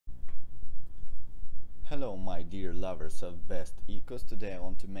my dear lovers of best ecos. Today I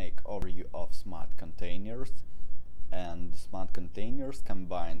want to make overview of smart containers. And smart containers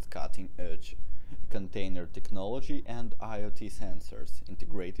combines cutting-edge container technology and IoT sensors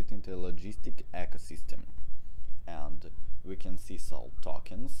integrated into a logistic ecosystem. And we can see sold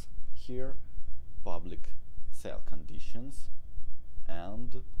tokens here, public sale conditions,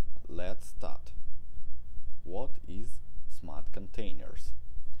 and let's start. What is Smart Containers?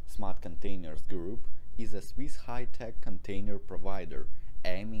 Smart Containers Group is a Swiss high-tech container provider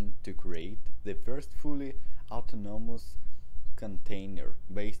aiming to create the first fully autonomous container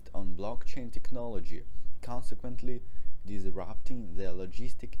based on blockchain technology, consequently disrupting the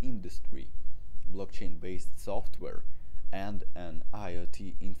logistic industry. Blockchain-based software and an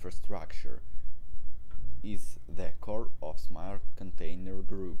IoT infrastructure is the core of Smart Container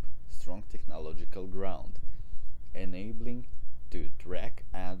Group strong technological ground, enabling to track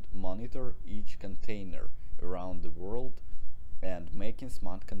and monitor each container around the world and making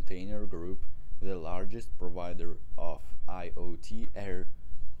Smart Container Group the largest provider of IoT air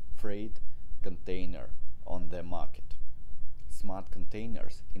freight container on the market. Smart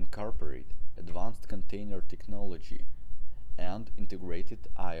Containers incorporate advanced container technology and integrated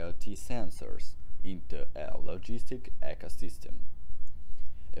IoT sensors into a logistic ecosystem.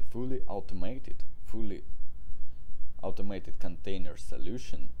 A fully automated container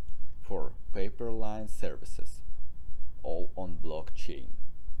solution for paper-line services, all on blockchain.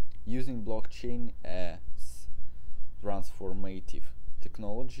 Using blockchain as transformative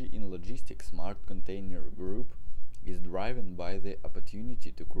technology in logistics, Smart Container Group is driven by the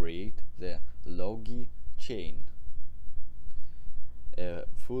opportunity to create the Logi chain, a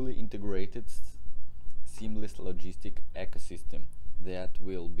fully integrated seamless logistic ecosystem that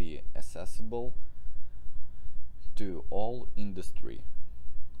will be accessible to all industry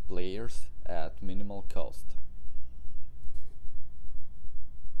players at minimal cost.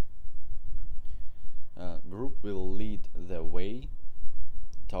 Group will lead the way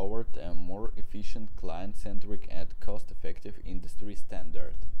toward a more efficient, client-centric and cost-effective industry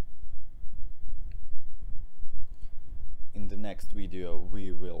standard. In the next video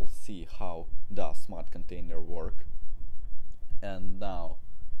we will see how does Smart Container work. And now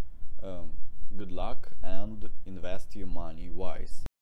good luck and invest your money wise.